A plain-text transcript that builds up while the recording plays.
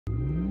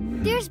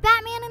There's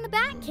Batman in the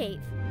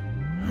Batcave.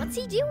 What's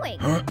he doing?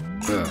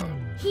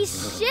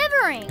 He's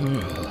shivering.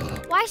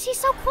 Why is he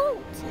so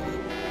cold?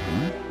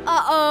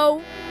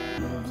 Uh-oh.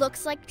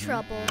 Looks like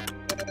trouble.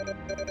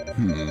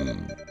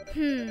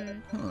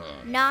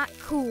 Not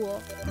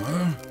cool.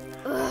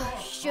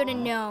 Ugh, should've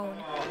known.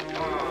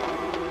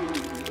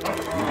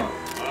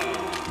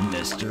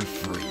 Mr.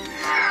 Freeze.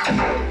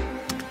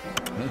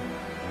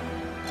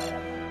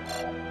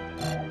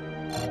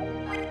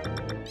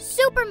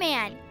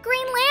 Superman!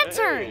 Green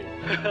Lantern!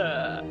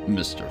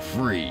 Mr.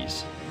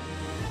 Freeze.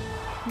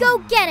 Go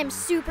get him,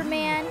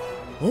 Superman!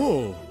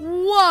 Oh!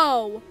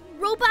 Whoa!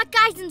 Robot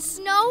guys in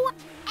snow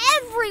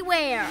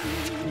everywhere!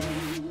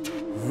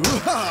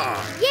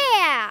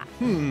 Yeah!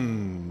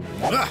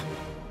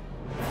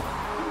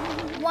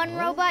 One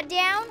robot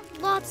down,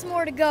 lots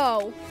more to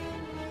go.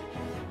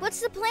 What's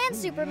the plan,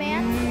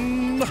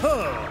 Superman?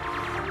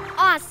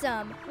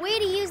 Awesome! Way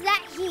to use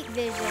that heat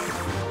vision.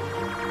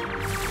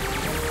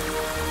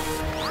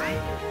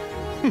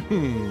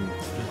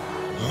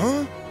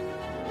 Huh?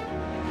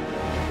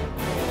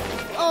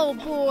 Oh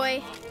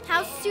boy,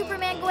 how's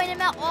Superman going to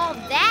melt all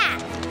that?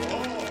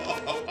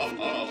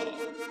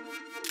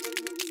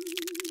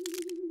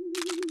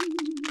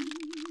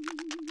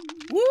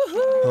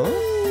 Woohoo! Huh?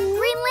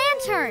 Green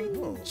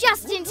Lantern!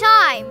 Just in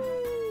time!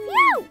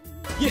 Phew!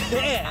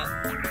 Yeah!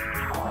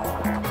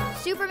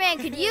 Superman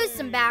could use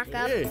some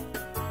backup. Hey.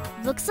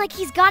 Looks like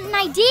he's got an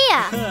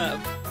idea.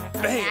 Bam.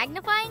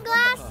 Magnifying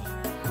glass?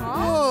 Huh?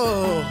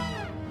 Whoa!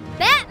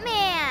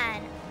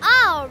 Batman!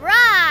 All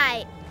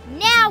right!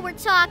 Now we're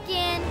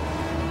talking.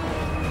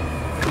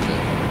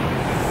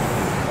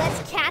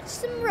 Let's catch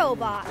some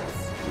robots.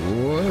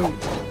 Whoa.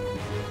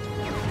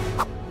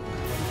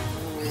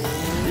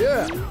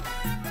 Yeah!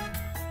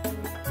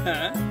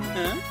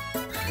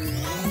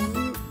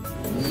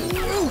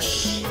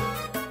 Whoosh!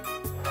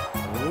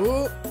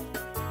 Whoa.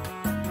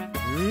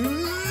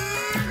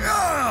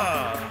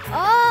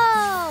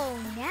 Oh,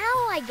 now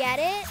I get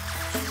it.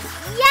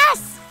 Yes!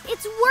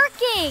 It's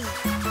working!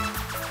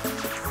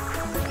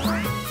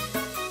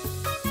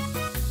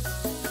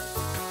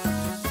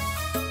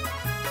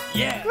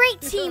 Yeah! Great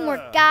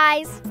teamwork,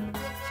 guys.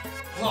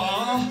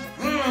 No!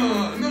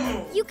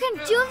 You can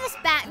do this,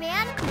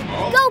 Batman.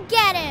 Go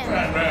get him!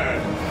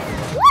 Batman!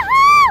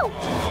 Woohoo!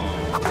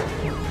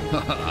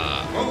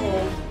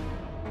 Uh-oh.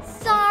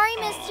 Sorry,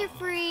 Mr.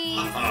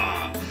 Freeze.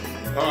 Ah.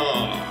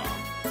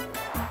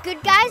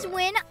 Good guys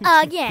win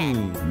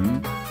again.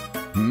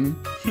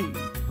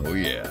 Oh,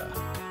 yeah.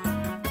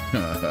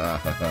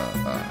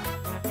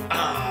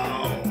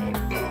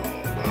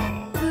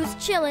 Who's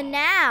chilling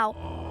now?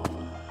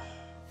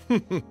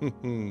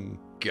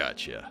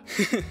 Gotcha.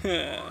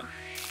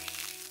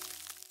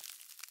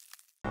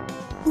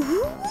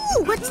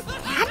 Ooh, what's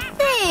that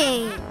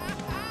thing?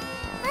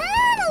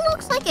 It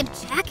looks like a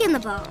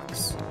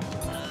Jack-in-the-Box.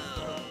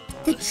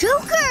 The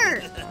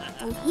Joker!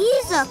 Oh,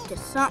 he's up to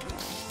something.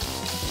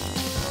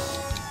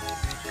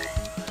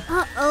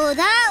 Uh-oh,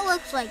 that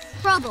looks like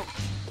trouble.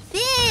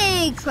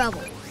 Big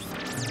trouble.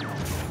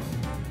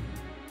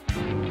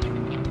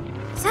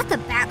 Is that the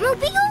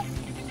Batmobile?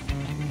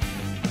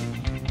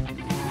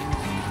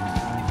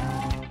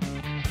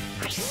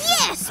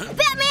 Yes!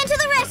 Batman to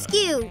the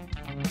rescue!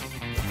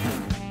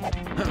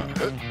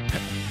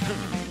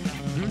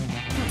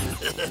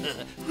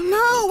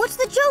 No, what's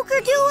the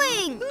Joker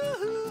doing?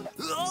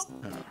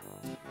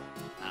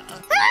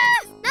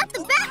 Ah, not the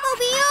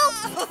Batmobile!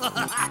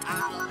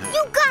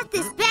 You got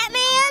this,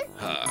 Batman!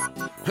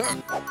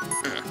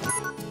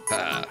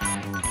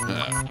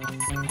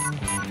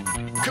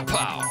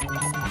 Kapow!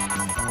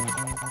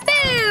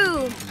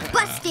 Boom!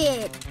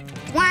 Busted!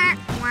 Wah,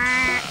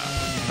 wah.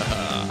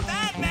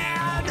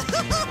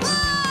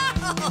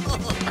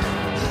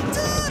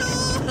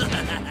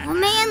 Oh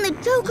man, the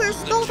Joker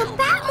stole the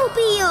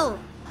Batmobile!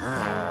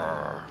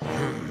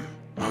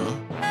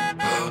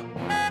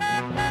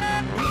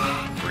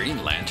 Green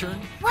Lantern?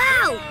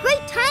 Wow,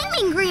 great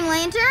timing, Green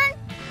Lantern!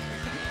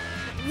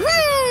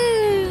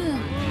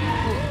 Vroom!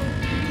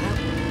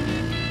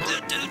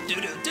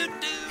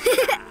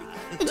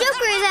 The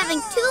Joker is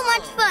having too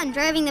much fun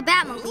driving the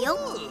Batmobile.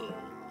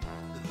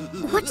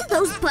 What do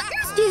those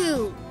buttons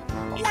do?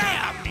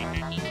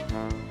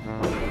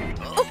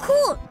 Oh,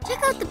 cool!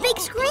 Check out the big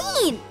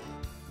screen!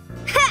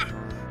 Ha!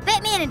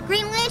 Batman and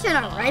Green Lantern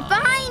are right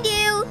behind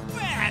you!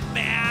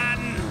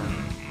 Batman!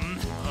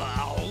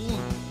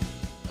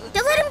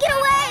 Don't let him get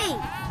away!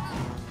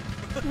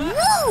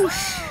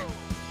 Whoosh!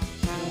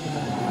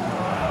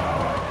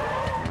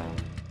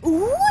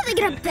 Ooh, are they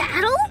gonna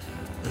battle?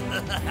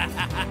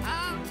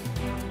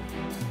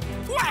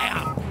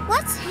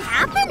 What's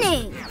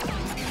happening?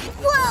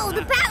 Whoa,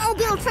 the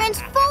Batmobile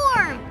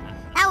transformed!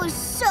 That was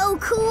so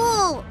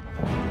cool!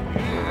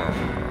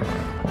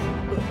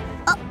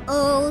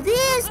 Uh-oh,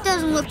 this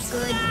doesn't look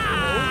good.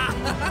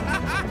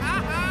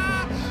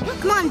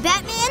 Come on,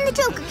 Batman, the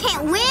Joker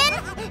can't win!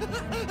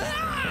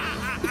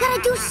 You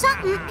gotta do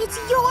something, it's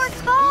your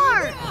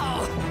car!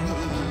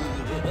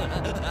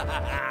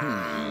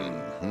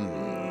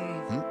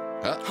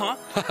 Huh?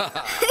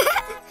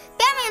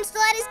 Batman stole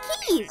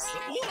keys.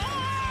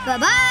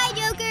 Bye-bye,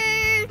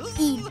 Joker.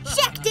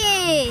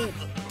 Ejected.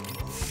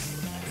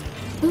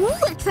 Ooh,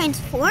 it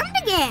transformed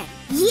again.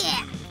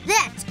 Yeah,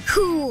 that's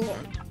cool.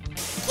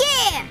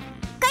 Yeah,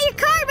 got your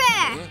car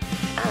back.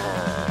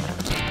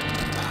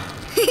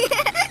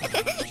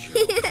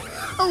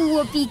 A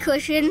whoopee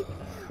cushion.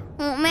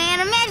 Oh man,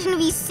 imagine if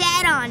he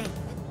sat on it.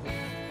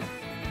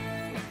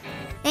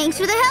 Thanks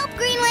for the help,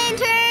 Green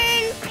Lantern.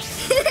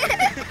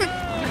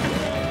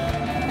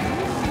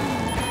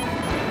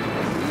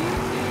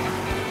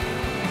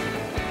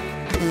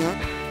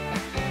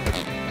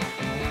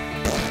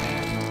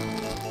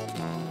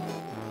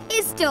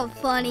 It's still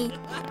funny.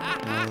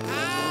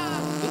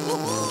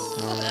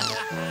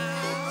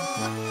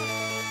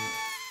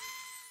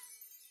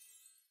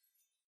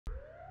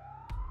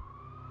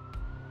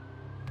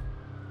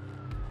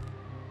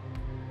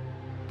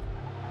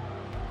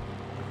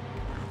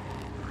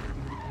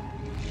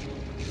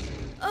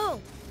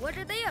 Oh, what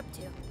are they up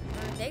to?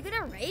 Are they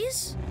gonna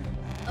race?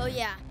 Oh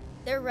yeah,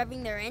 they're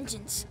revving their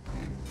engines.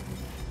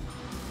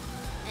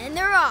 And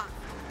they're off.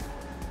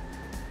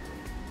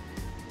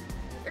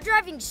 They're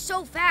driving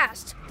so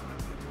fast.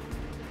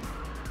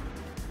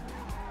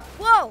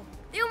 Whoa,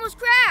 they almost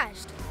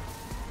crashed.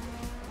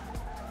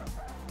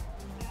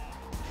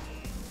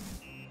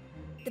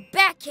 The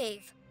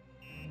Batcave.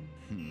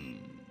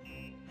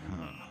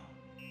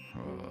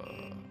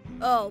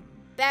 Oh,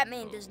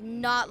 Batman does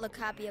not look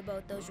happy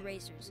about those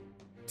racers.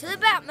 To the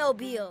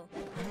Batmobile.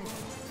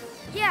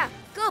 Yeah,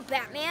 go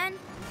Batman.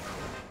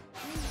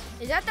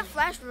 Is that the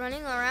Flash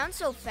running around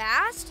so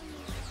fast?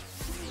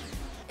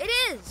 It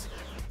is.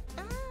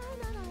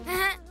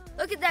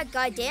 Look at that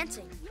guy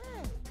dancing.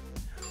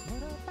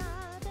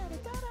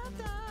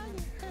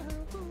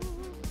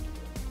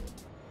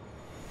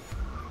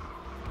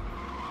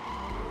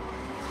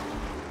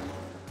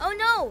 Oh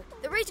no,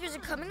 the racers are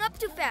coming up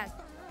too fast.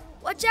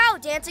 Watch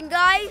out, dancing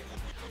guy.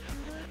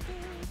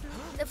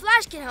 The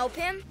Flash can help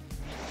him.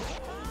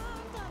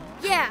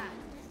 Yeah,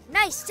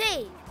 nice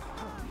save.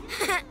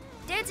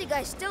 Dancing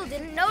guy still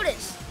didn't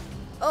notice.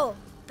 Oh,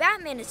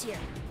 Batman is here.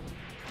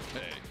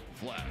 Hey,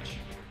 Flash,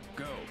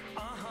 go.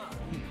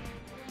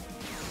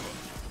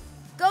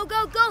 Go,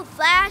 go, go,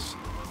 Flash.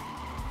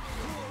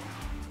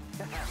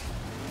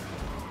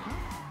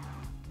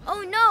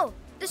 Oh no,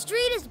 the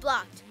street is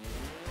blocked.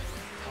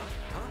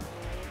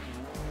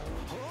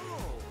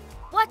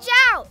 Watch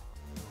out!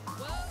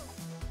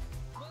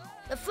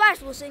 The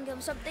Flash will sing him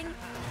something.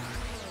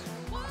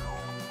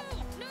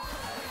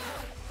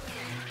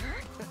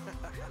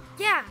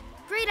 Yeah,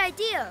 great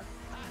idea.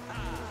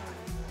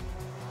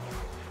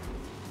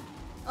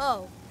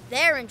 Oh,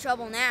 they're in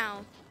trouble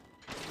now.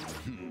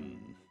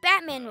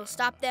 Batman will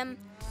stop them.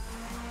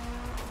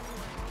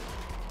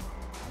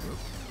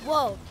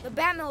 Whoa, the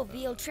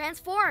Batmobile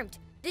transformed.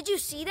 Did you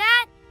see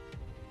that?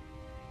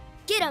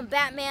 Get him,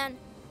 Batman.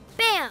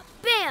 Bam,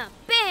 bam,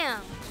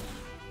 bam.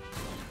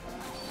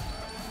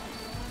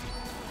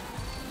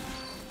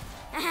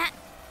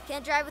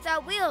 Can't drive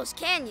without wheels,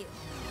 can you?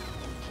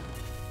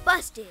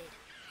 Busted.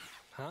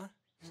 Huh?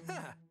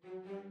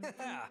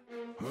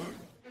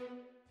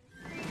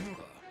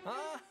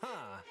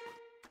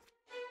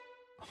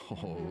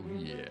 Oh,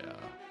 yeah.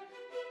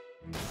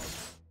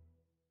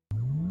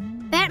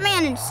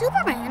 Batman and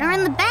Superman are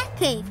in the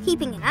Batcave,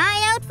 keeping an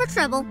eye out for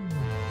trouble.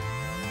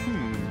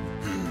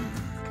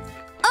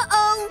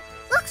 Uh-oh!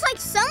 Looks like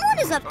someone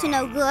is up to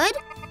no good.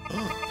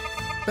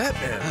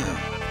 Batman.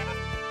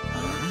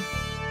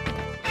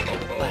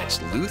 Lex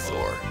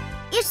Luthor.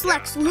 It's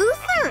Lex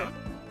Luthor.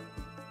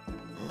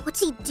 What's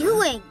he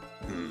doing?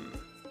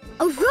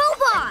 A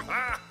robot!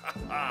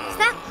 Is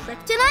that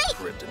kryptonite?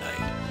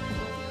 Kryptonite.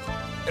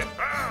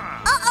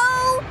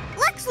 Uh-oh!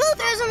 Lex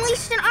Luthor has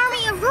unleashed an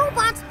army of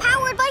robots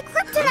powered by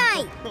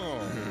kryptonite!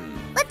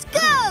 Let's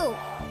go!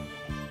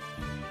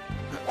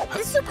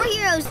 The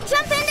superheroes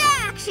jump into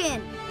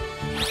action!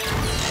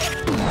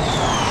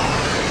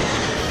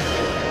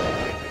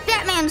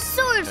 Batman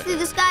soars through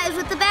the skies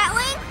with the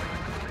Batwing.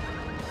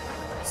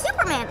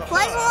 Superman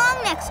flies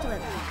along next to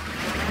him.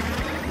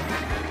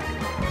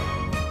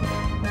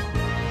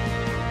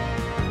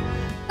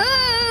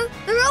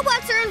 The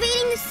robots are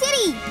invading the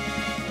city!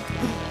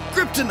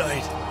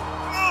 Kryptonite!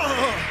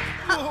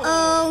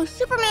 Uh-oh,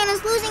 Superman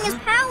is losing his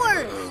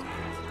powers.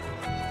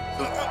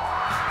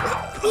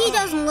 He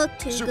doesn't look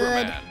too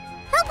Superman. good.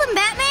 Help him,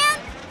 Batman!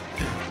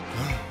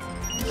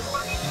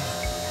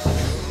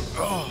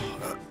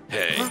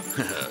 Hey.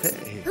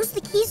 Those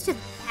the keys to the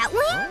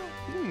Batwing?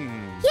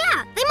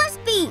 Yeah, they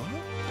must be.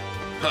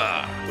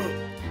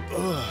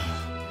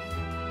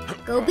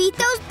 Go beat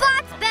those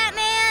bots,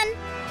 Batman!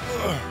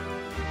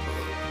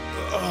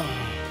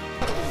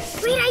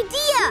 Great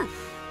idea!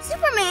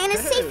 Superman is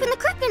safe in the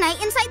kryptonite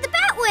inside the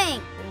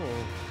Batwing!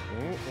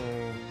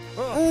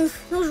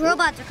 Oof, those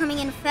robots are coming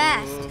in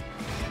fast.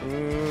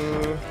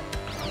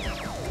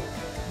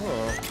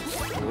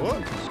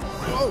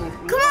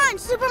 Come on,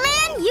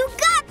 Superman! You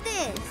got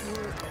this!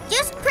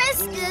 Just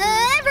press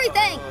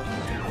everything!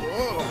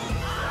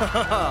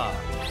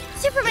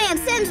 Superman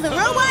sends the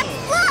robots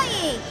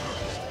flying!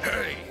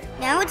 Hey,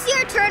 Now it's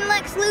your turn,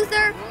 Lex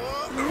Luthor.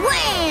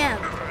 Wham!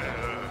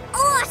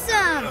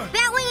 Awesome!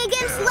 Batwing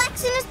against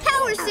Lex in his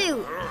power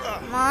suit.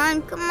 Come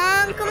on, come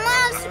on, come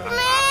on,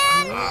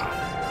 Superman!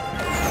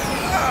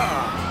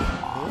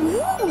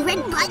 Ooh,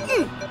 red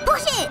button.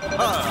 Push it.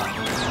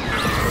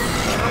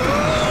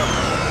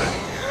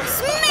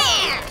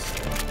 Smash!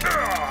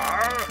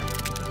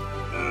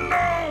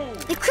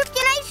 The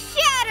kryptonite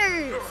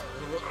shatters.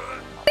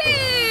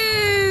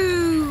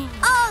 Boom!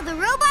 Oh, the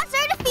robots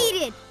are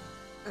defeated.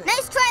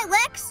 Nice try,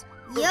 Lex.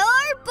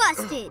 You're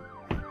busted.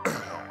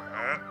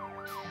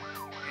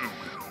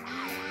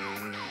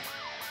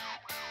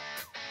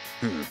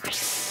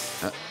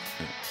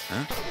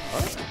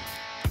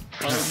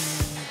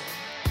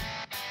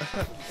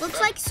 Looks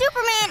like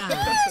Superman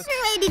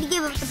isn't ready to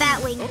give up the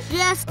Batwing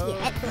just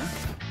yet.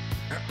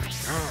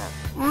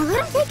 Well,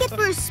 let him take it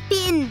for a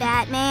spin,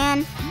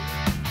 Batman.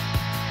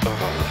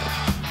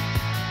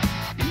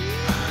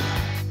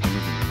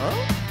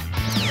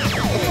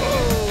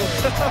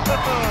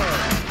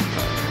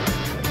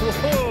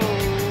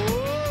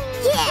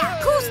 Yeah,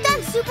 cool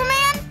stunt,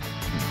 Superman.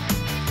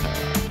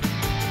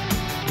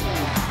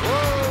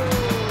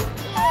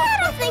 I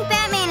don't think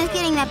Batman is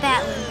getting that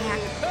Batwing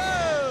back.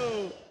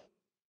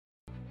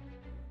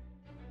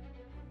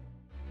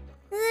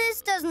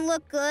 This doesn't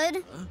look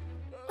good.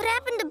 What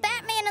happened to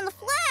Batman and the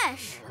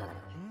Flash?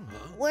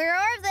 Where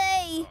are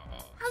they?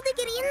 How'd they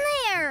get in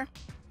there?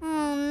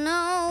 Oh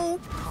no.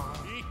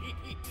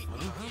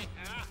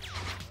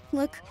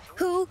 Look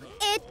who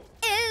it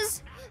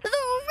is! The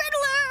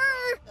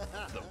Riddler!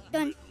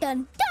 Dun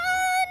dun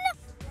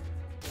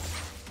dun!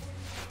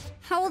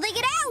 How will they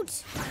get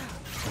out?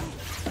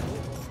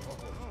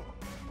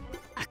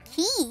 A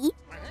key?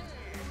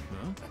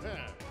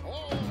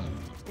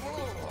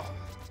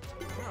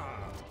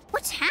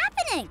 What's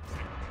happening?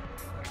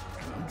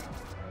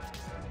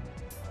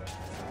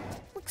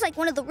 Looks like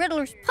one of the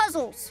Riddler's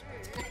puzzles.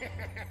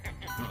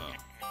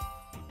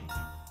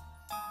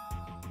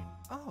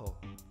 Oh.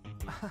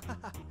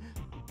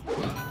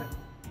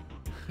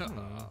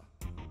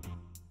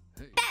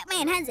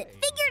 Batman has it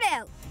figured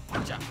out.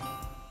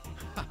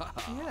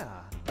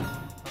 Yeah.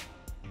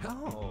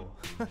 Oh.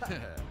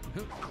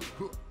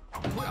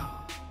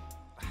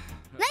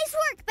 Nice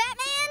work,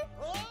 Batman!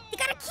 You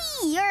got a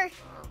key, or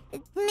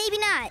maybe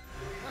not.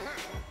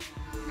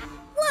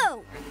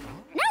 Whoa!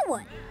 Now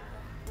what?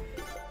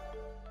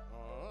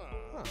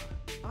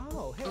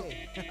 Oh,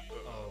 hey.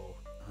 Oh.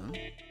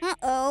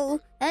 Uh-oh,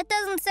 that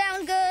doesn't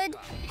sound good.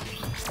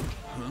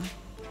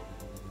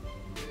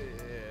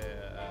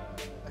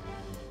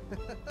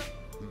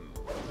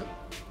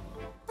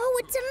 Oh,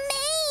 it's a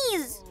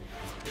maze!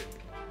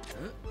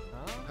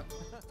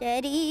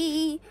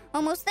 Steady,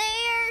 almost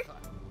there.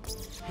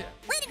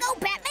 Way to go,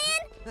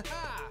 Batman!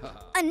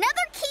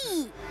 Another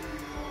key!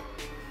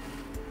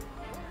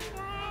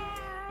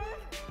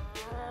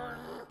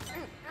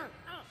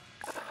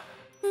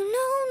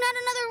 No, not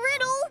another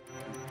riddle.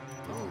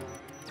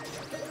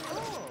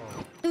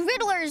 The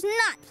Riddler is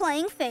not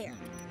playing fair.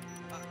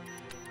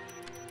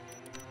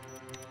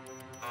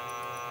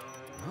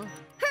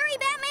 Hurry,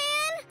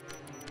 Batman!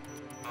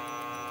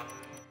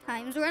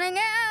 Time's running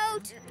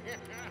out.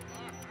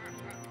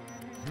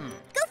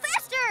 Go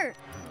faster!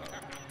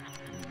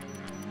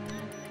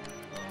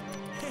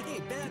 Hey,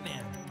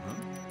 Batman.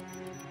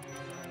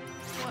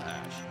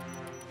 Flash.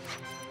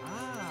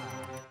 Ah.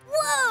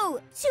 Whoa!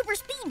 Super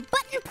speed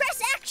button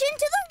press action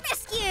to the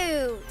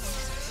rescue!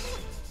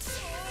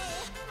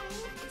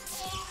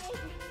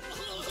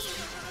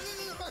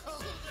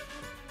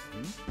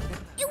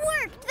 It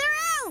worked! They're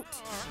out!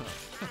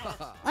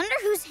 Wonder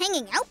who's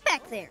hanging out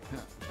back there.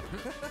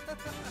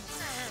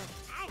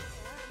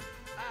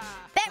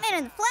 Batman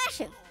and the Flash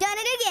have done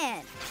it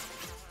again.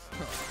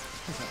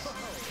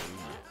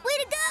 Way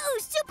to go,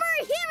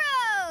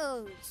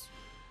 superheroes!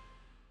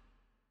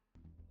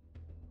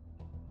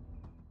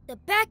 The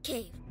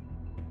Batcave.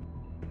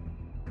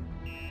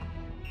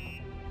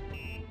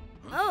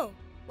 Oh,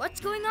 what's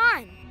going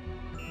on?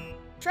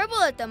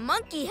 Trouble at the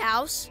monkey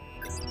house.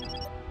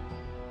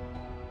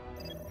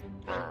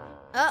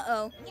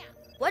 Uh-oh.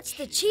 What's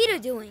the cheetah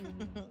doing?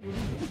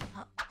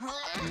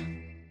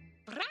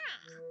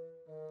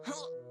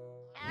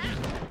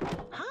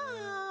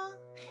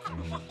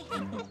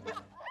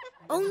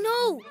 Oh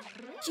no!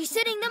 She's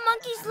setting the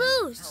monkeys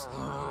loose!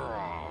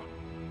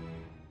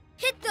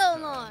 Hit the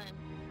alarm!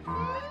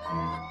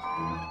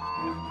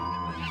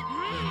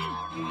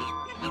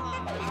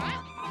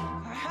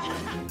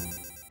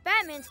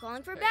 Batman's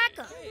calling for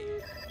backup.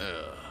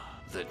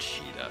 The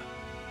cheetah.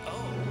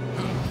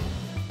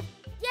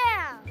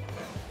 Yeah!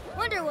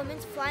 Wonder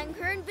Woman's flying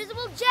her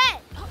invisible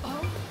jet!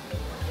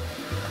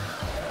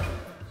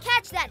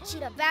 Catch that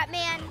cheetah,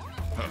 Batman!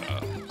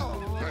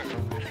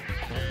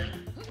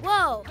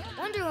 Whoa!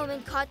 Wonder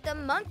Woman caught the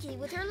monkey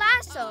with her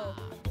lasso!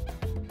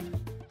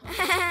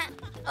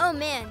 Oh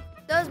man,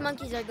 those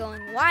monkeys are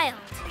going wild!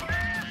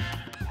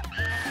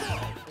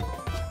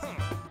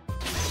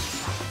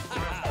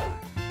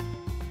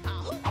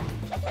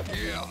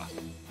 Yeah.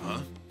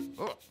 Huh?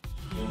 Oh.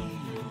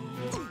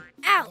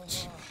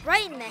 Ouch!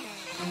 right in the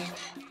head.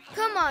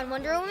 Come on,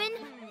 Wonder Woman.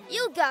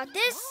 You got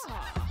this.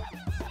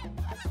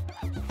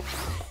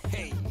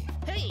 Hey.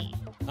 Hey!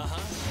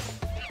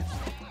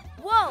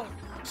 Whoa,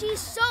 she's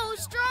so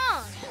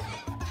strong.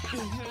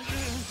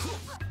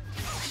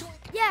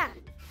 Yeah,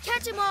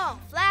 catch 'em all,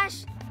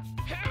 Flash.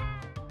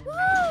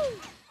 Woo!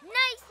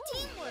 Nice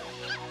teamwork.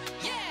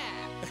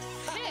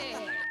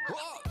 Hey!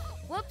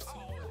 Whoops,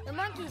 the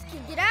monkeys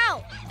can get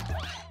out.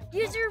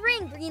 Use your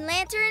ring, Green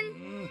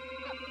Lantern.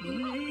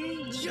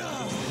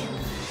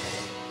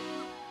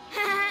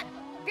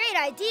 Great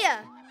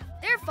idea.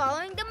 They're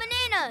following the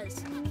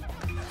bananas.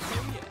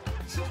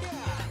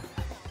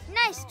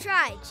 Nice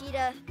try,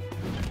 Cheetah.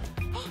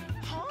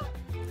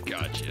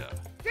 Gotcha.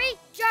 Great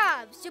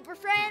job, Super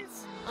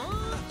Friends.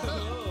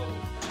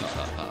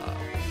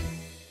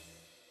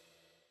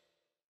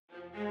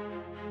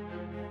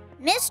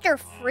 Mr.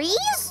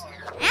 Freeze?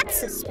 That's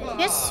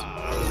suspicious.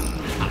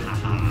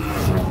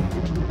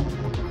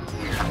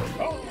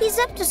 He's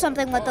up to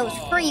something with those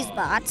freeze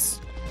bots.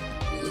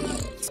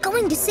 He's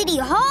going to City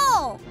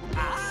Hall.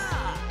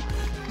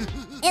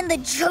 And the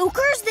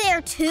Joker's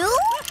there too?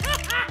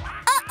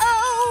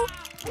 Uh-oh!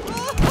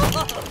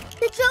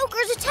 The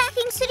Joker's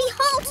attacking City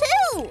Hall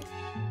too!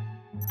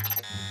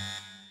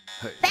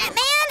 Hey.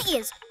 Batman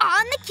is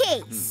on the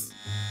case.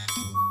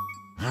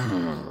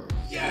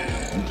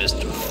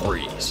 Mr.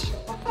 Freeze.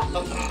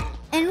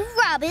 And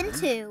Robin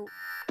too.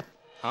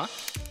 Huh?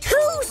 2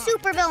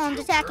 supervillains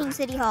attacking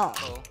City Hall.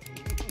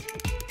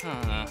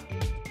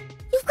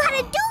 You've got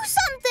to do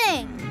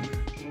something!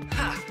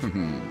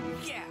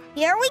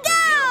 Here we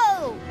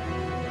go!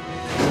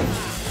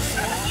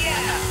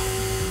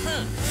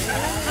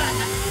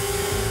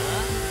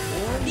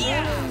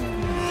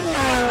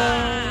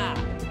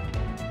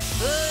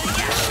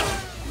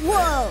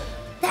 Whoa!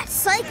 That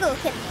Psycho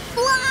can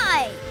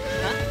fly!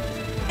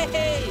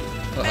 Hey!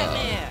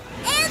 Batman!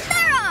 And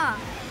they're off!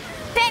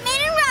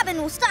 Batman and Robin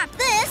will stop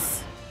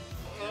this!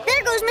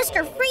 There goes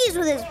Mr. Freeze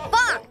with his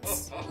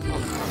box!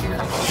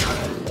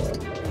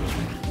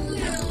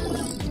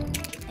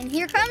 And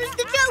here comes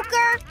the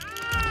Joker!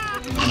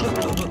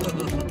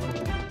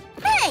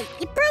 Hey,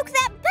 you broke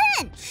that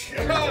bench!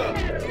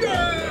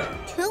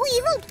 2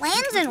 evil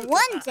plans in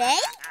one day?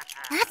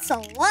 That's a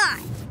lot.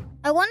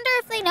 I wonder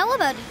if they know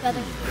about each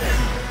other.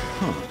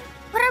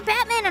 What are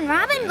Batman and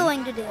Robin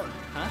going to do?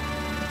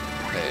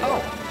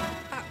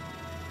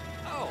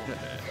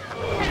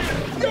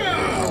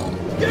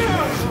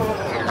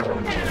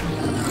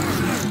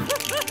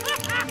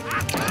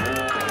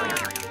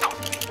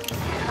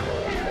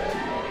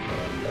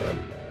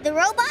 The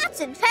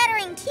robots and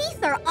chattering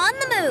teeth are on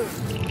the move.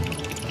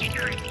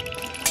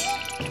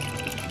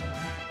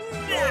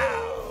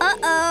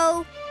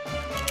 Uh-oh.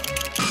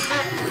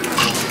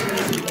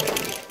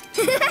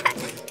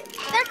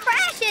 They're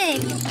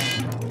crashing.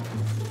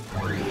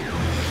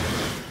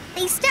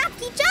 They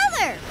stopped each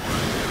other.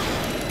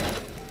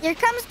 Here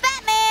comes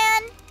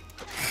Batman.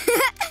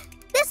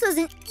 This was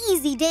an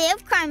easy day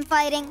of crime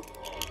fighting.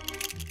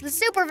 The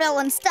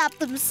supervillains stopped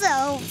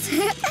themselves.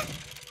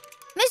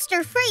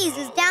 Mr. Freeze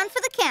is down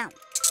for the count.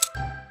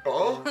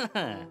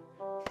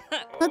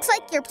 Looks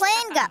like your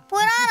plan got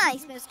put on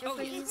ice, Mr.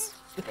 Freeze.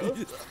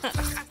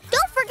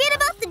 Don't forget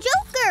about the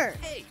Joker.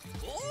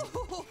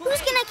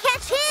 Who's gonna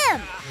catch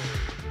him?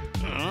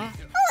 A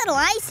little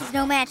ice is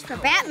no match for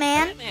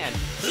Batman. Batman!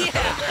 Yeah!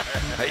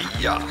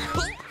 Hey-ya.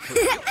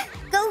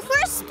 Go for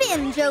a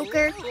spin,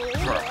 Joker.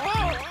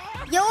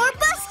 You're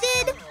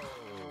busted.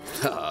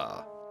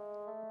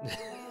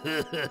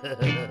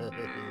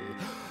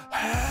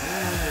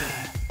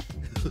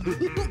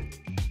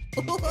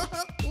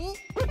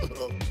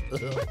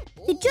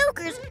 The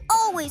Joker's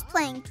always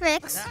playing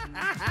tricks.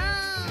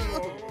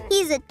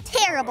 He's a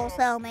terrible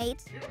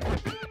cellmate.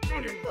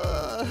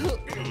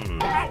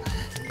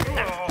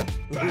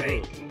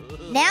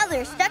 Now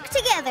they're stuck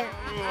together.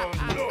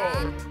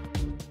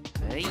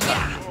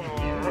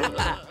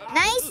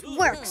 Nice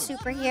work,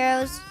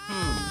 superheroes.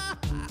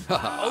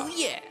 Oh,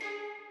 yeah!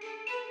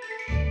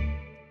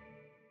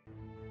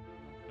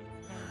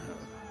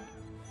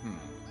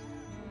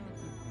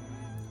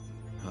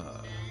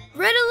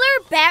 Red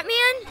alert,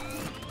 Batman!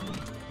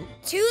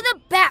 To the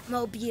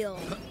Batmobile.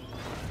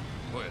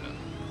 Wait.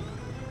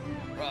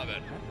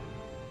 Robin.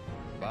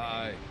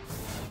 Bye.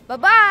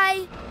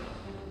 Bye-bye.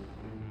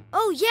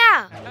 Oh,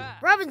 yeah.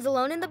 Robin's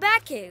alone in the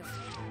Batcave.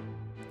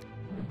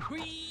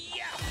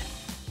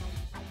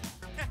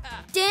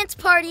 Dance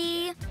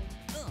party.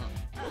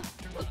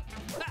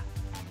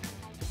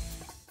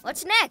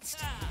 What's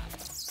next?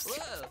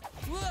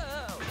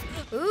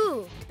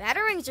 Ooh,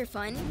 batarangs are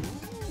fun.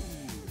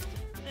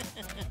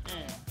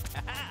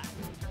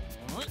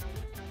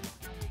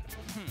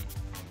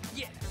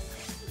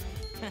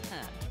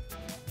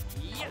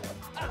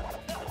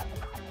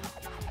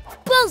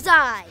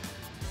 Bullseye!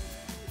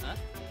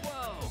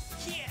 Whoa!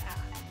 Yeah!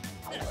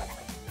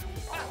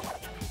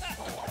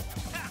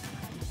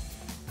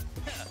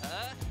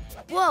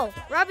 Whoa,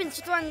 Robin's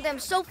throwing them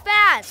so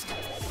fast.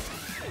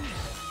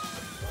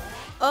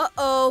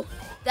 Uh-oh,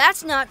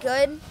 that's not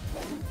good.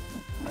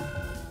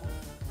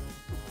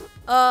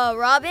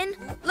 Robin,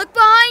 look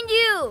behind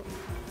you!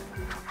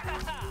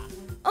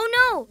 Oh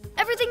no,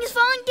 everything is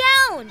falling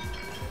down!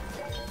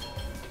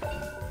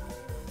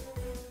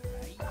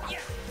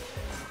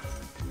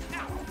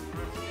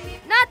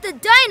 Not the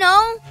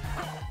dino!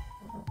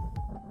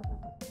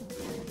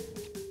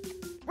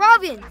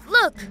 Robin,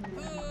 look!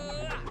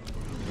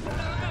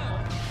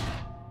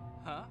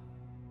 Huh?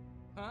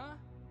 Huh?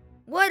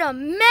 What a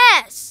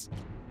mess!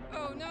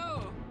 Oh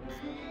no!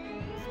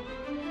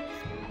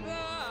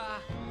 Ah!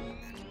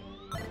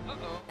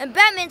 Uh-oh. And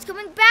Batman's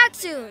coming back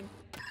soon!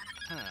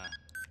 Huh.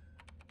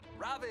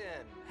 Robin!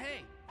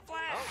 Hey,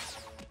 Flash!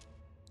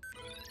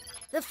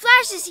 The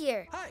Flash is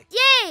here! Hi!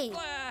 Yay!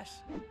 Flash!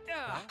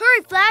 Ah!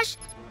 Hurry, Flash!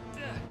 Ah!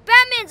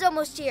 Batman's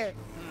almost here!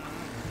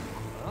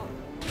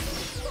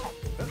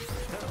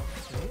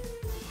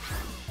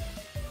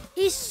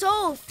 He's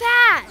so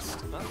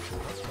fast!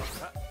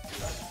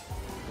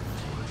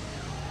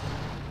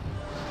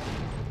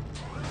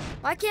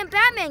 Why can't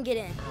Batman get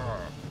in?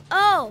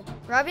 Oh,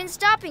 Robin's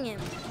stopping him.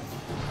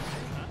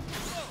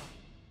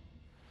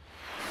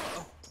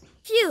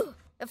 Phew,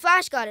 the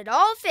Flash got it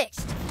all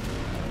fixed.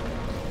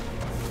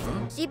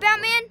 See,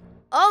 Batman?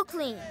 All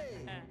clean.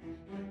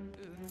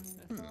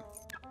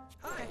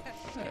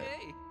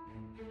 Hey!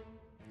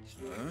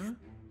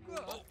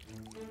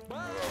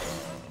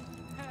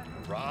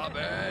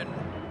 Robin!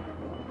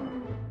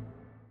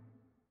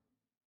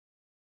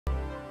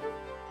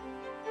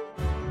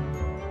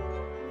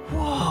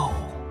 Whoa!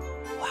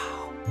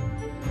 Wow!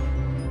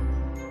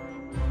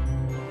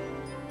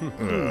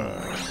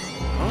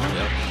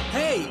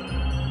 Hey!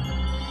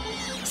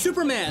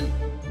 Superman!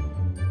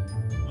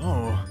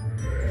 Oh.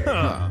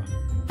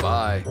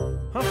 Bye.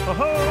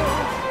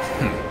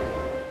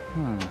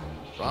 Hmm.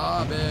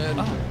 Robin!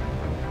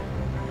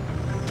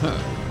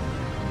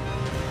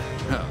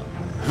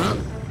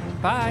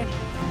 Bye.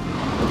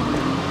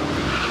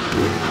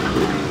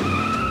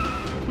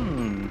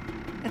 Hmm.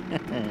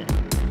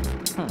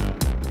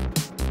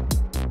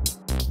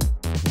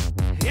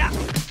 Yeah.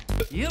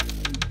 Yep.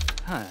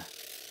 Huh.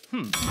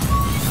 Hmm.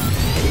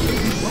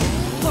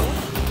 Whoa.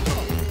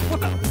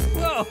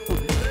 Whoa.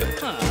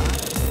 Huh.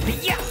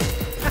 Yeah.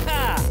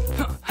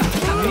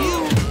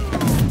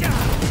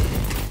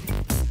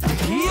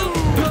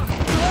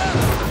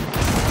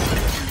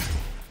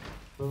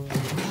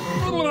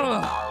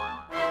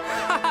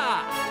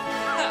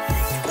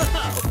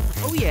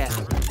 Oh yeah.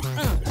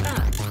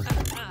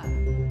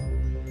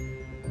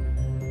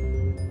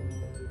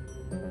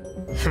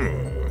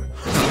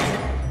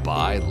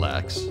 Bye,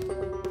 Lex.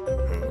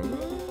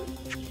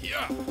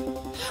 Yeah.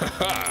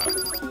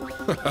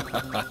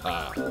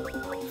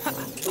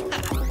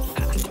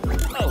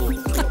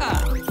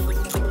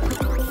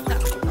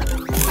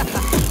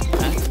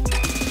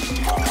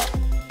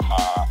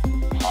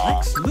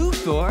 Lex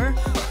Luthor?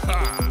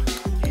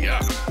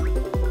 Yeah.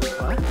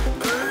 What?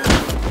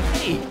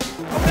 Hey!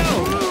 No!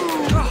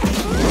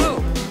 Whoa!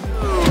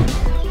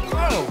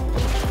 Whoa!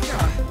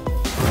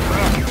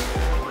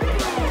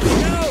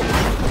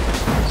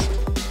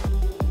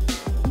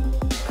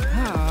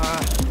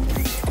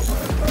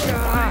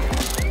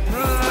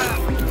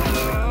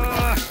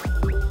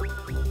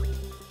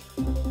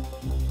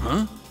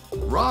 Huh?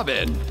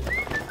 Robin!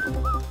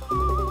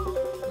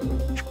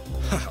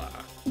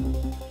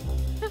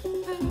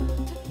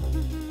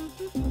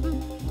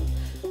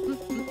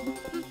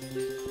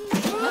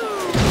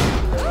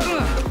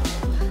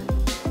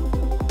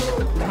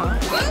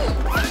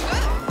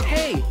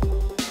 Hey!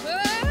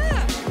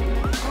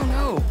 Oh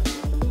no!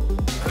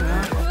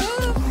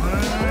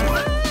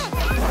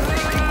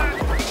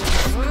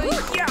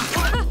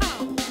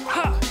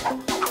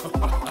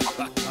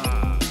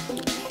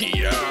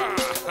 Yeah.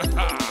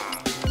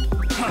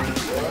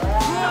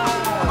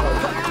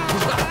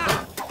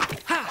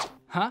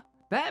 Huh?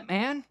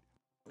 Batman?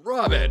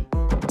 Robin!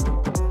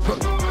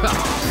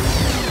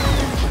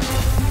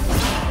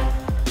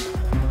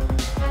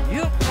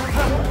 Yep.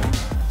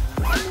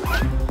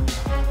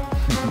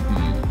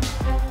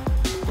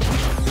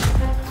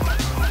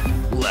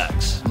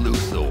 Lex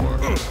Luthor.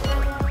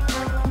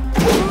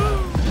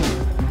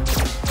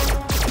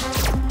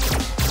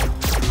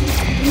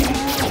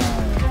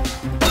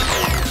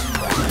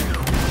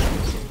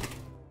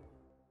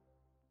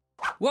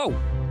 Whoa!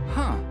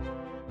 Huh?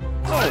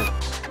 Whoa!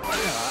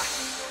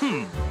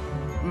 Hmm.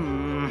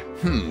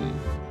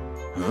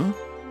 Huh?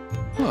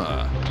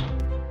 Huh.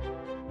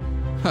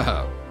 Haha.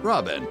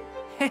 Robin.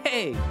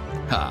 Hey!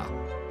 Ha.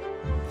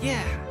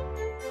 Yeah.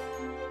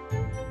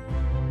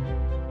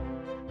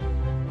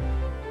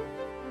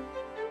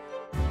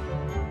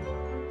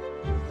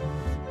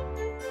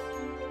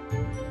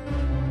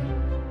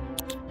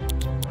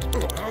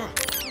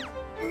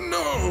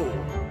 No!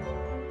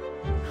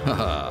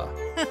 Haha.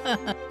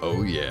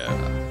 Oh yeah.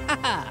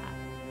 Haha.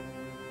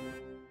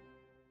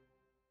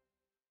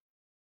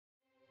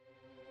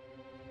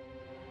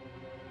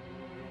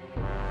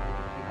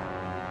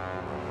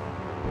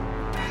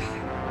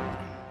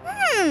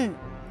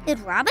 Did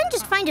Robin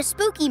just find a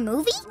spooky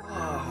movie?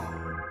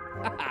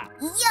 Haha.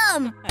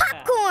 Yum!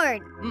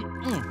 Popcorn!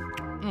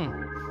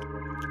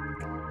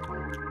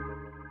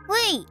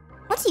 Wait,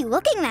 what's he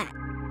looking at?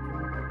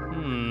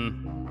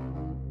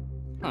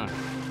 Huh.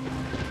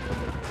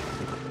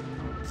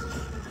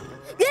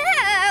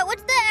 Yeah,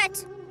 what's that?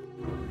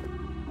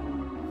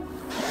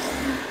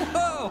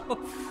 Whoa!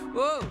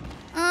 Whoa!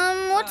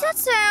 What's that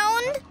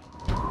sound?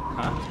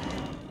 Huh?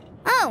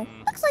 Oh,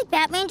 looks like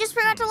Batman just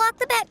forgot to lock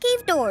the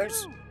Batcave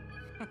doors.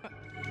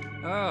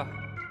 Oh.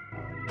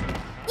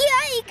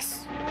 Yikes!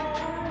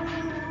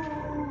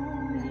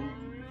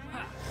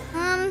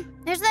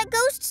 There's that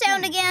ghost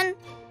sound again.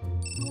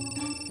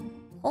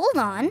 Hold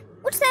on,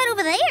 what's that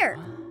over there?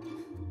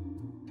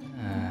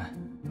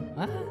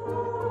 What?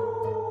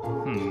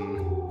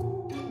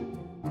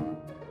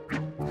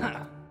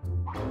 Huh.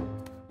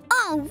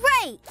 Oh,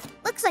 right!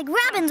 Looks like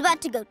Robin's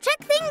about to go check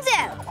things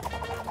out.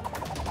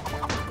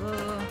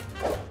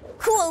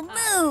 Cool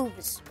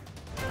moves!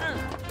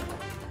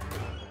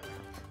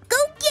 Go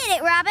get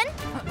it, Robin!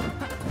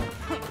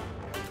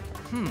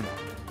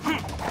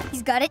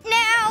 He's got it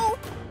now!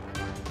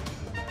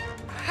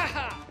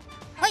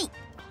 Wait,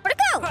 where'd it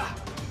go?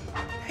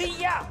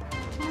 Hey-ya!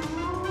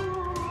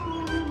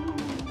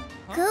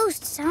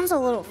 Ghost sounds a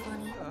little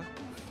funny.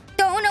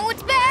 Don't know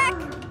what's back!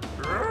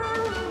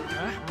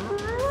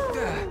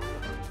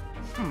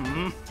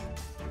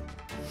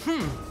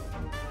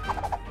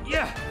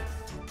 Yeah.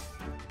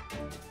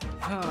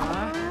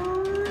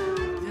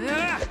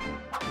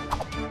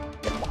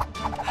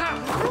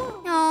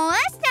 No,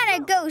 that's not a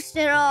ghost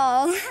at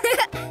all.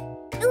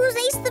 It was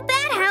Ace the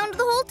Bat Hound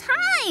the whole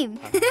time.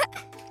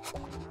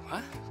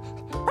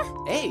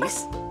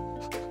 Ace?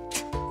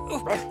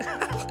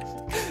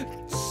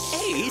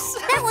 Ace?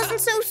 That wasn't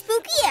so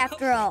spooky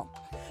after all.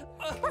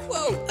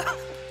 Whoa!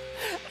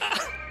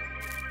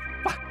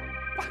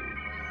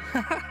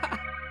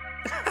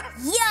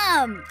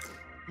 Yum!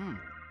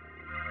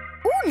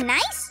 Ooh,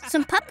 nice!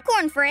 Some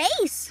popcorn for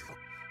Ace.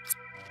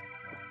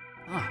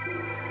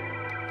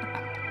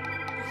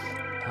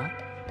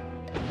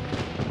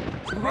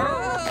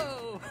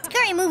 Whoa!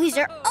 Scary movies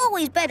are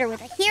always better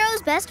with a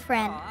hero's best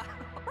friend.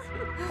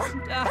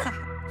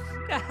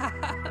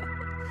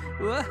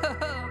 Whoa!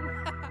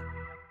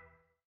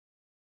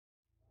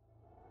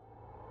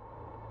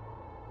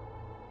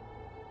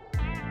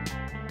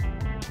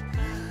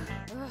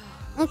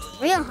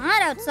 Looks real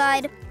hot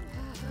outside.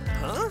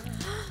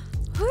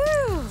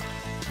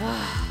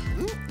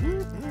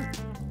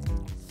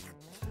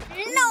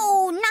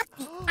 No, not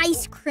the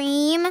ice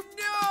cream.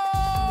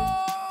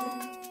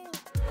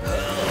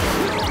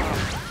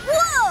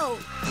 Whoa!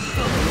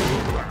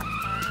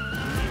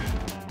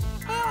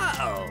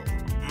 Oh,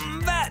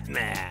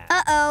 Batman.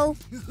 Uh-oh.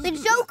 The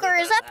Joker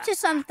is up to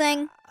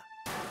something.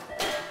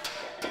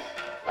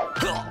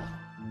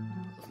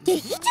 Did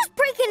he just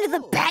break into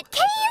the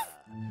Batcave?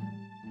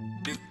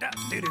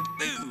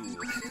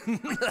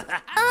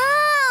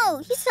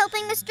 Oh, he's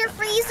helping Mr.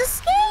 Freeze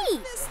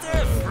escape.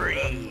 Mr.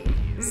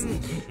 Freeze.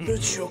 The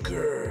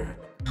Joker.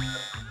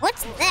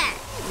 What's that?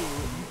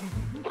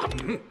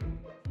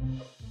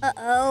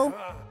 Uh-oh.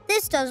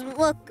 This doesn't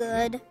look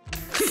good.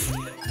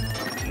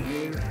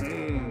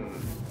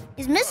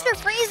 Is Mr.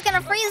 Freeze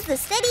gonna freeze the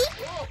city?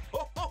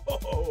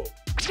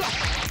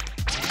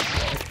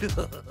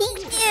 He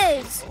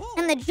is!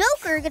 And the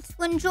Joker gets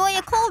to enjoy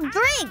a cold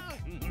drink.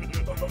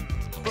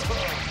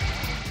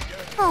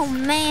 Oh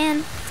man,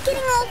 it's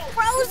getting all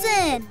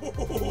frozen.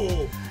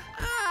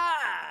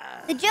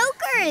 The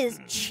Joker is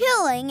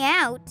chilling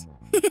out.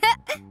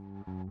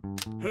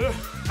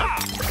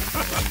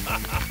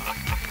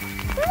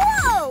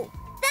 Whoa!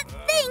 That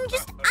thing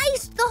just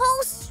iced the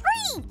whole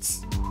street!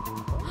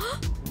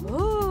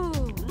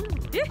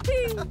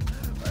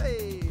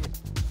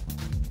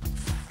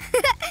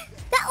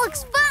 That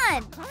looks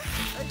fun!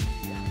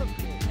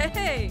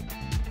 Hey!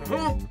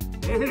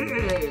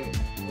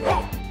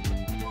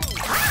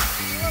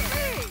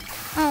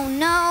 Oh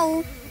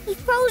no, he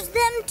froze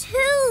them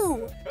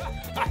too!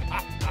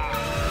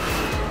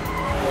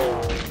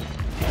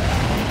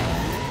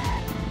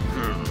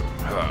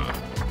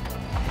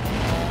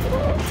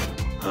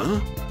 Huh?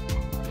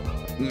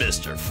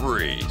 Mr.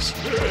 Freeze.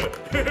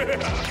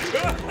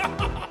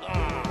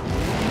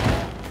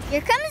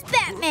 Here comes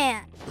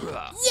Batman!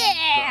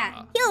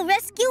 Yeah! He'll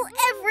rescue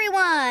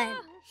everyone!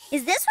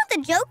 Is this what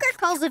the Joker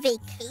calls a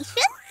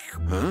vacation?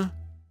 Huh?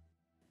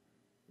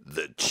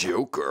 The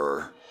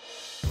Joker?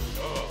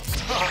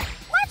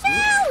 Watch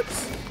out!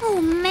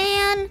 Oh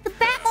man, the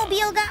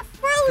Batmobile got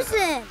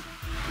frozen!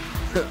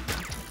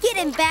 Get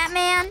him,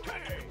 Batman!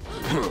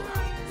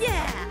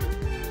 Yeah!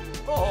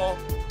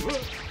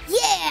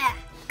 Yeah!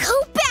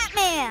 Go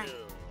Batman!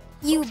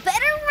 You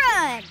better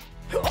run!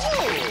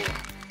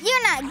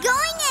 You're not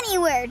going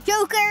anywhere,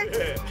 Joker!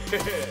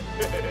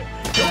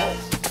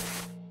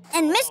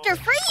 And Mr.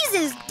 Freeze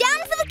is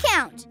down for the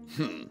count!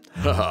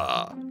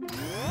 Haha.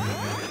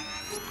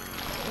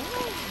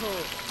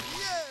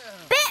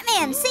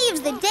 Batman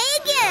saves the day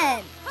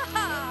again!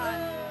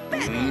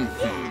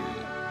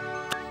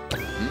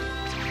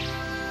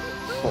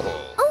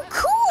 Oh,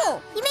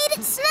 cool! He made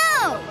it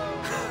snow!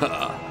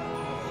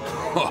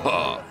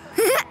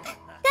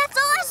 That's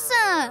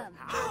awesome!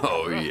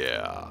 Oh,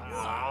 yeah.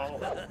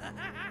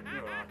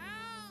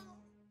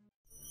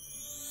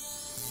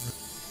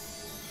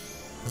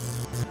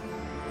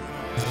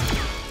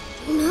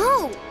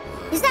 No!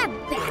 Is that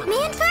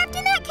Batman trapped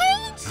in that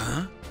cage?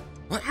 Huh?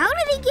 What? How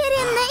did he get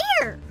in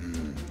there?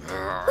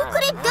 Who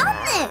could have done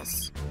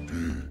this?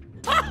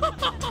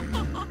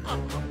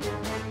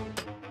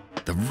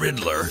 The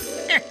Riddler.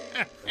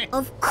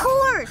 Of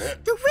course!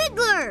 The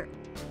Riddler!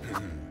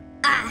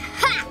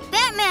 Aha!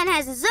 Batman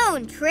has his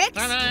own tricks!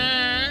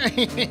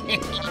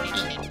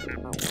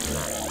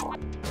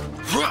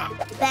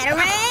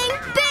 Batarang!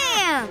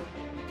 Bam!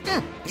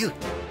 You.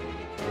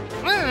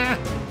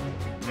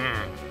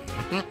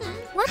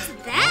 What's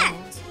that?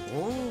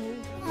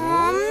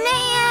 Oh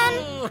man!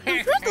 The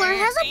Riddler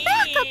has a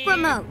backup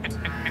remote!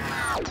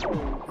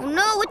 Oh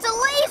no, it's a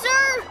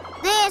laser!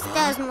 This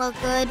doesn't look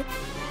good.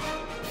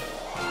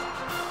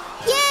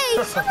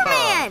 Yay,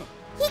 Superman!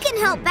 He can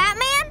help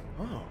Batman!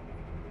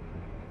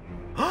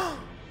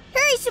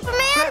 Hurry,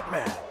 Superman!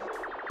 Batman!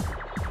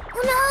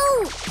 Oh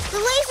no! The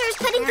laser is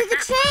cutting through the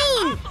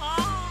chain!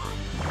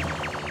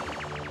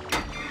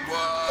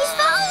 He's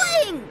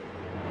falling!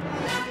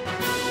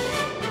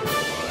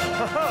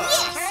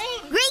 Yes!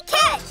 Great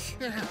catch!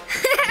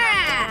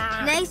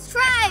 Nice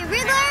try,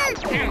 Riddler!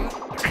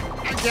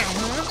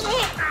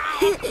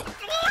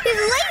 His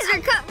laser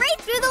cut right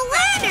through the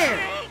ladder!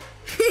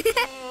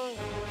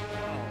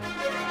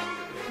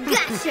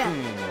 Gotcha!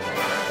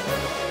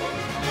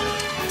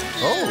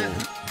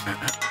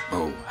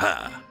 Oh, ha.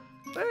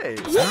 Hey!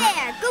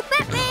 Yeah, go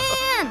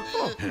Batman!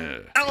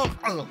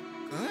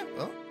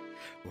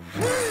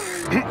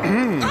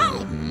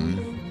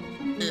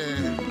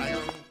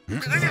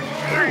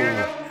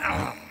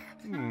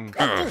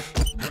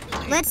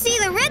 Let's see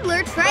the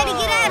Riddler try to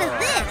get out of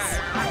this.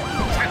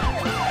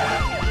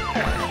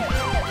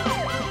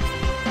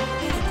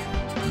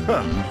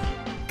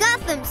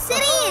 Gotham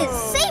City is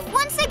safe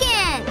once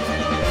again.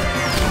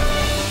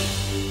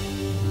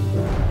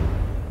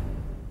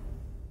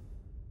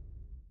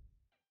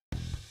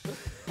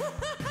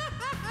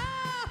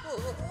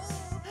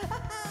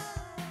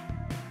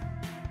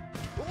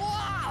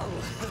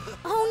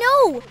 Oh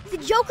no! The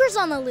Joker's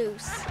on the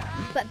loose.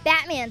 But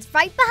Batman's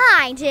right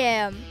behind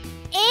him.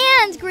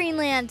 And Green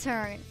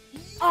Lantern.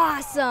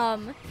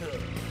 Awesome.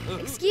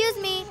 Excuse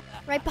me,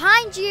 right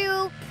behind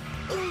you.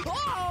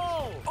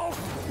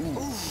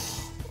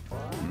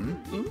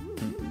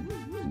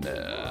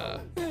 Nah.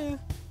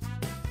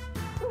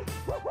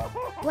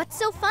 What's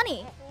so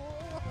funny?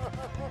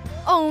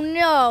 Oh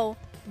no,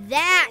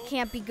 that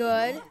can't be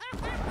good.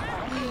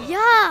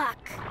 Yuck!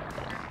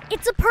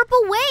 It's a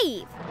purple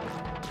wave.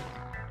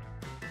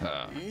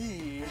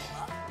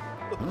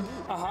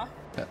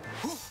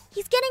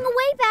 He's getting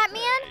away,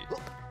 Batman.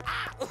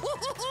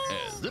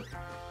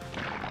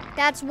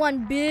 That's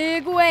one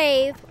big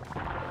wave.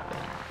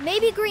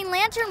 Maybe Green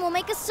Lantern will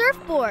make a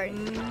surfboard.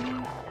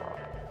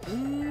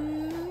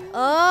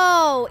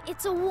 Oh,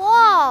 it's a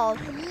wall.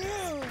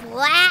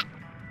 Splat.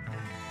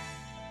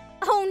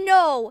 Oh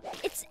no,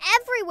 it's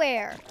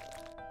everywhere.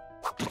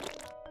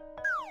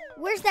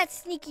 Where's that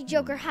sneaky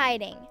Joker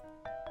hiding?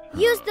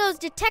 Use those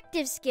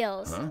detective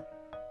skills.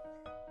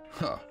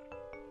 Huh?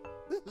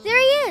 There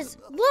he is.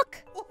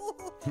 Look.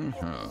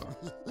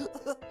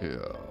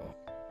 Yeah.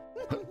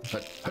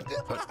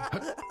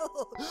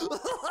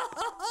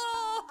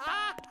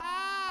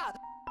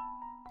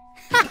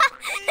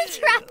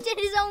 Trapped in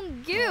his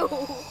own goo.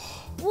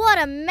 What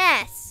a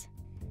mess.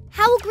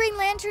 How will Green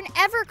Lantern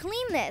ever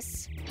clean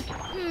this?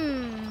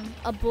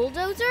 A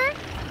bulldozer?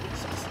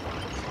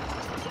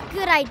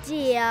 Good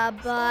idea,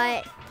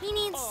 but he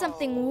needs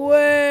something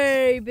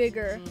way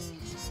bigger.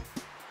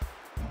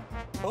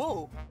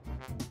 Oh!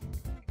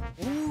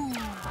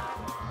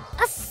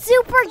 A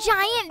super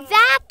giant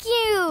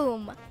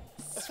vacuum!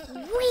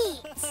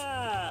 Sweet!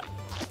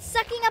 It's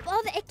sucking up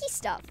all the icky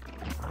stuff.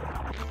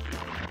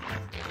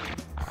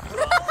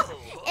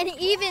 And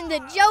even the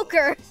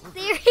Joker.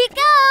 There he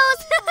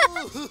goes!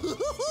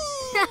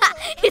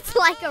 It's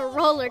like a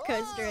roller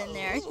coaster in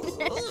there.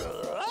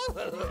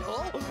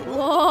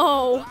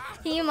 Whoa,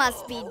 he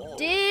must be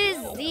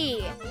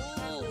dizzy.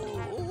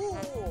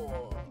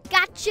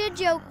 Gotcha,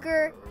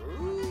 Joker.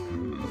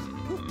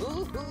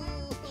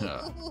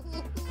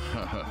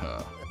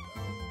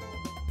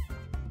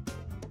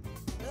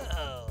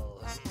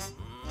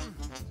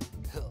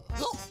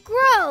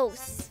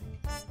 Gross.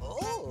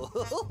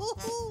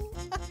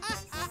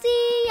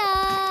 See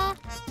ya.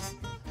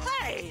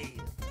 Hey!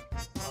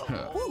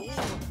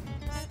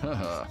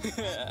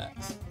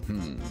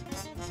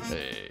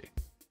 Hey.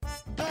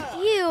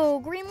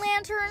 You, Green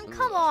Lantern,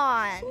 come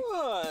on.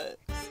 What?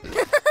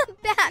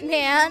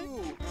 Batman.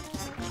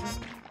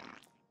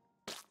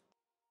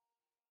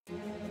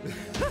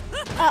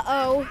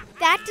 Uh-oh,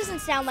 that doesn't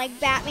sound like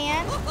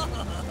Batman.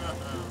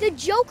 The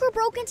Joker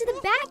broke into the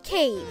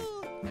Batcave.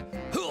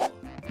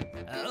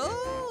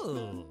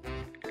 Oh!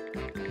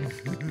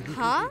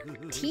 Huh?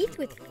 Teeth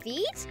with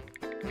feet?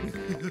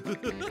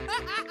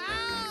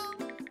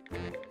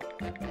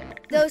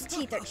 Those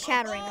teeth are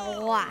chattering a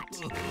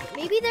lot.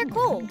 Maybe they're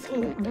cold.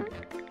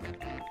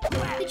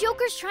 The Joker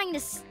Joker's trying to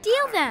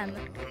steal them.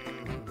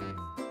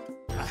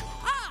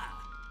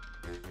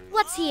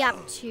 What's he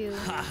up to?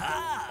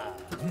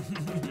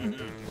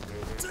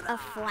 A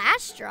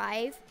flash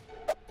drive?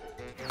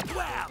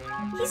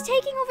 He's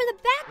taking over the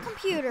Bat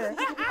computer.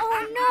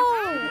 Oh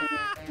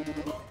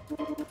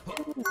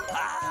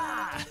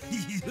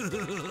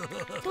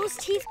no! Those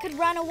teeth could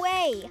run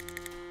away.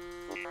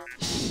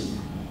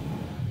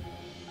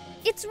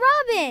 It's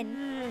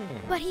Robin!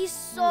 But he's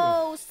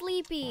so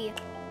sleepy.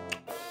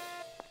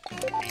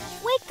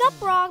 Wake up,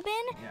 Robin!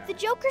 The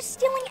Joker's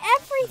stealing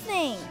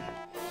everything!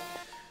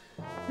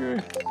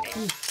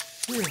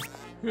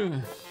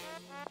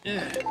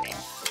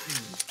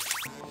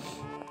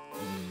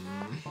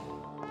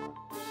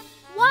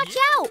 Watch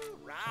out!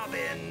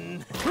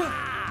 Robin!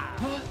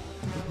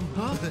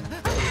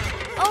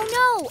 Oh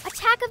no!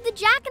 Attack of the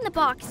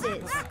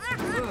Jack-in-the-Boxes!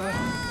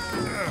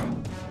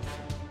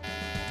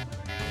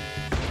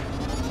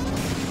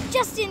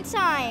 Just in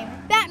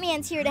time!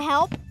 Batman's here to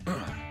help!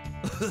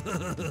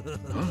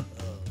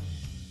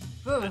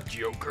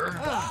 Joker.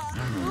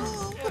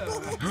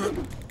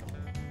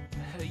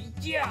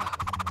 Yeah!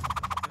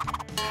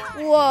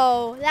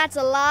 Whoa, that's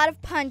a lot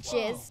of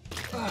punches.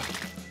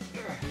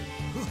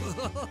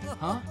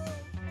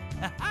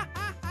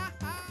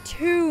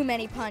 Too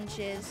many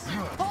punches.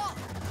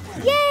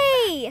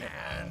 Yay!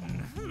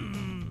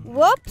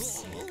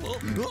 Whoops!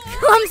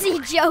 Clumsy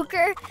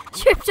Joker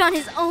tripped on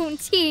his own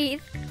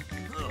teeth.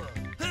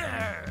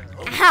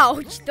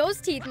 Ouch,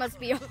 those teeth must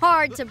be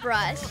hard to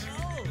brush.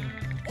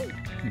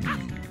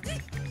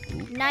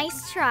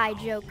 Nice try,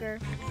 Joker.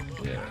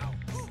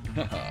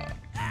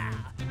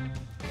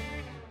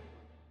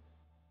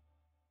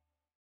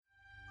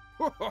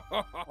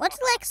 What's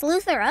Lex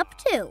Luthor up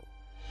to?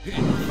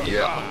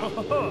 Yeah.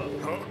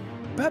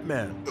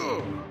 Batman!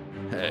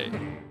 Hey.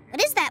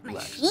 What is that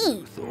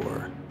machine?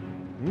 Thor.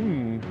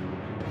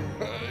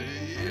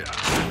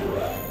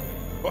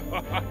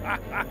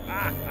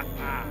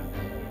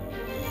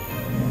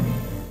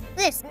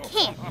 This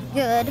can't be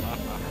good.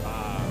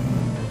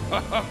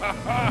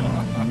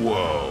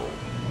 Whoa.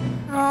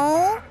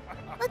 Oh,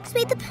 Lex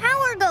made the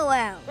power go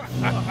out.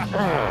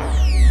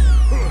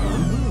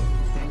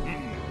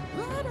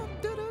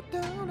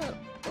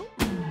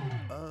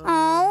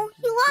 Oh,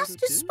 he lost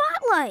his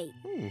spotlight.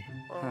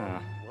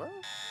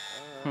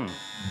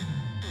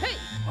 Hey!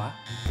 What?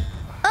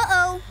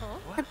 Uh-oh,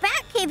 the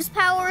Batcave's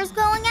power is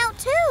going out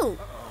too.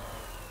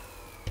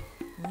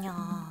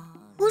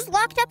 Who's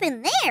locked up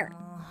in there?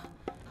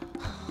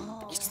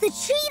 It's the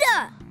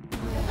cheetah!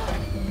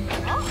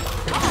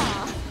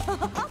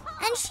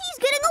 And she's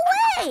getting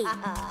away!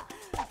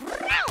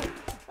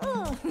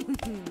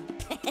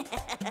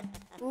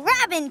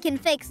 Robin can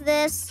fix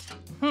this.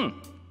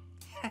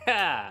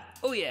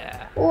 Oh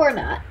yeah. Or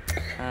not.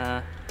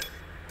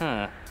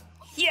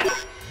 Yeah!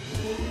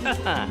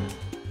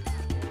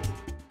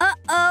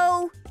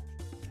 Uh-oh.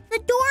 The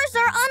doors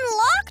are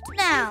unlocked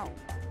now.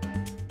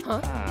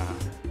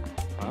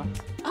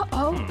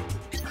 Uh-oh.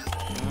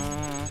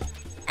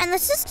 And the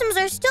systems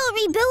are still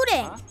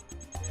rebooting.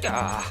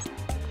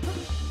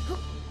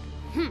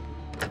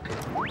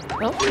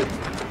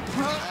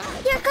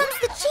 Here comes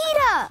the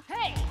cheetah!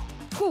 Hey!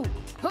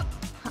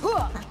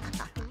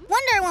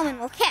 Wonder Woman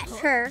will catch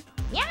her.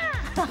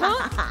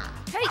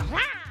 Hey!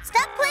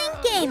 Stop playing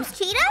games,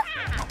 cheetah!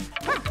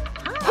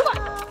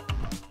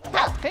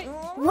 Hey!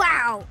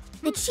 Wow,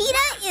 the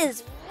cheetah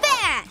is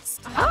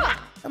fast!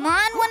 Come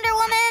on, Wonder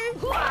Woman!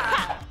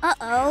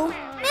 Uh-oh,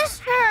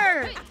 missed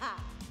her!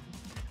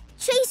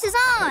 Chase is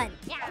on!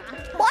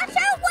 Watch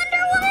out,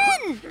 Wonder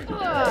Woman!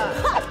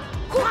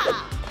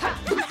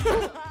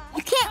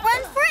 You can't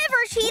run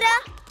forever, cheetah!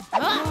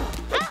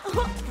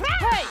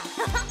 Hey!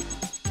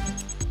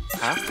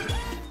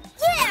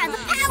 Yeah, the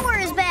power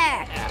is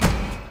back!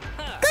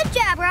 Good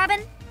job,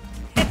 Robin!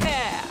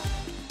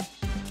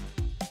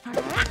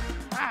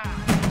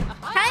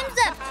 Time's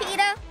up,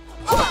 cheetah!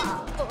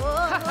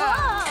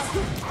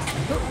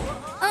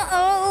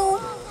 Uh-oh,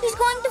 he's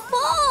going to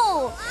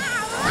fall!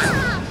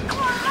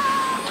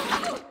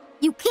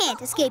 You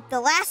can't escape the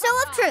lasso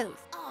of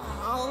truth.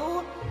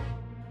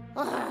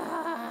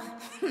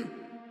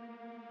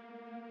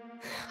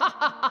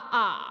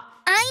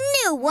 I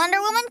knew Wonder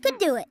Woman could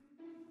do it.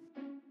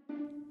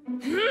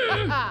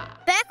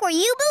 Back where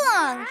you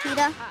belong,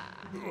 cheetah.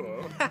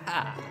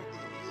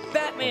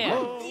 Batman!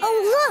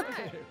 Oh, look!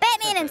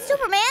 Batman and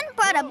Superman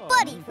brought a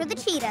buddy for the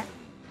cheetah.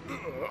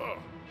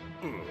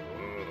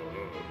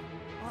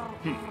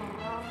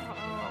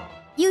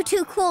 You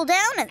two cool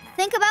down and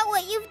think about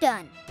what you've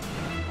done.